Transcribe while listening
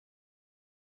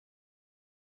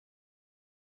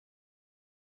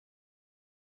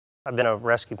I've been a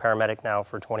rescue paramedic now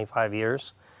for 25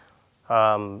 years.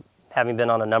 Having been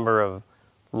on a number of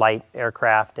light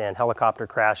aircraft and helicopter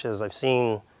crashes, I've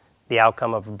seen the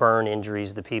outcome of burn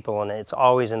injuries to people, and it's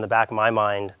always in the back of my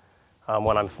mind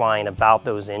when I'm flying about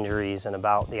those injuries and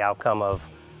about the outcome of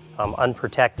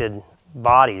unprotected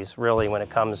bodies, really, when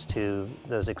it comes to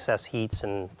those excess heats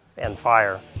and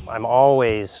fire. I'm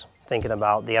always thinking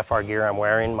about the FR gear I'm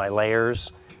wearing, my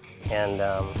layers, and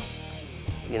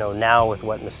you know, now with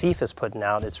what Massif is putting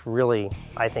out, it's really,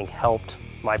 I think, helped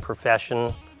my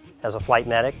profession as a flight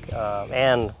medic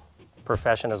and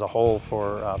profession as a whole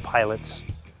for pilots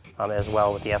as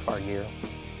well with the FR gear.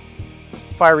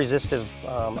 Fire-resistive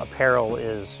apparel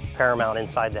is paramount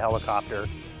inside the helicopter.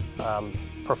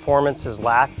 Performance has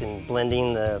lacked in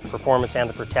blending the performance and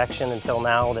the protection until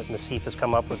now that Massif has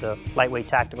come up with a lightweight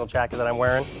tactical jacket that I'm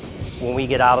wearing. When we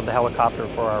get out of the helicopter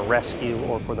for our rescue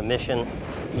or for the mission,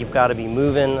 you've got to be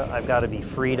moving, I've got to be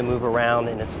free to move around,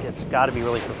 and it's got to be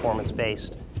really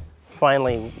performance-based.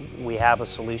 Finally, we have a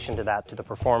solution to that, to the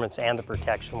performance and the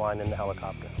protection while I'm in the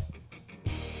helicopter.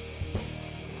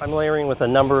 I'm layering with a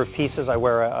number of pieces. I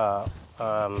wear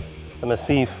the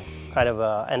Massif, kind of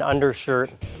an undershirt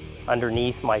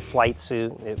underneath my flight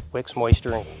suit. It wicks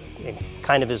moisture and it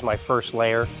kind of is my first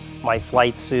layer. My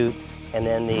flight suit, and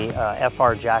then the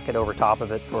FR jacket over top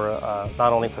of it for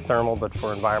not only for thermal but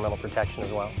for environmental protection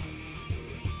as well.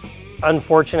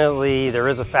 Unfortunately, there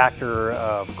is a factor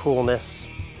of coolness.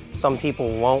 Some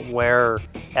people won't wear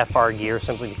FR gear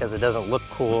simply because it doesn't look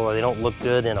cool or they don't look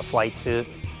good in a flight suit.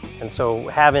 And so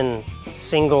having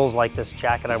singles like this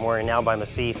jacket I'm wearing now by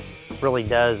Massif really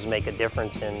does make a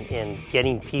difference in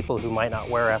getting people who might not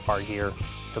wear FR gear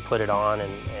to put it on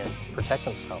and protect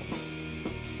themselves.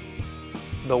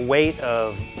 The weight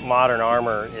of modern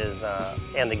armor is,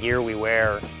 and the gear we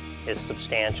wear is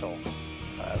substantial.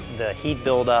 The heat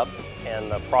buildup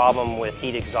and the problem with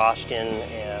heat exhaustion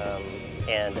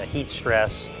and heat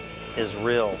stress is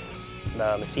real.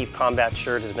 The Massif combat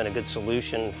shirt has been a good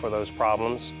solution for those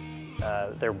problems.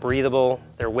 They're breathable,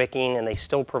 they're wicking, and they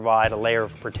still provide a layer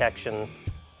of protection,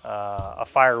 a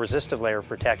fire-resistive layer of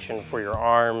protection for your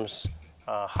arms,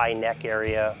 high neck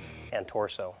area, and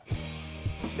torso.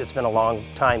 It's been a long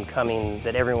time coming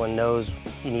that everyone knows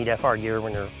you need FR gear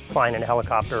when you're flying in a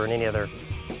helicopter or in any other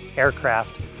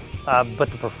aircraft. But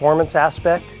the performance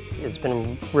aspect, it's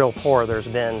been real poor. There's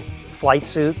been flight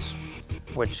suits,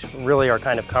 which really are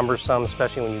kind of cumbersome,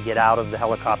 especially when you get out of the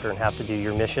helicopter and have to do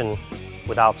your mission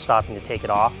without stopping to take it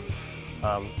off.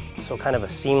 So kind of a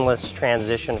seamless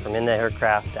transition from in the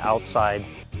aircraft to outside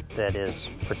that is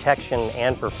protection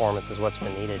and performance is what's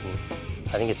been needed. And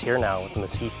I think it's here now with the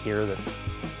Massif gear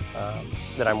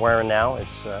that I'm wearing now.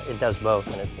 It does both,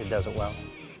 and it does it well.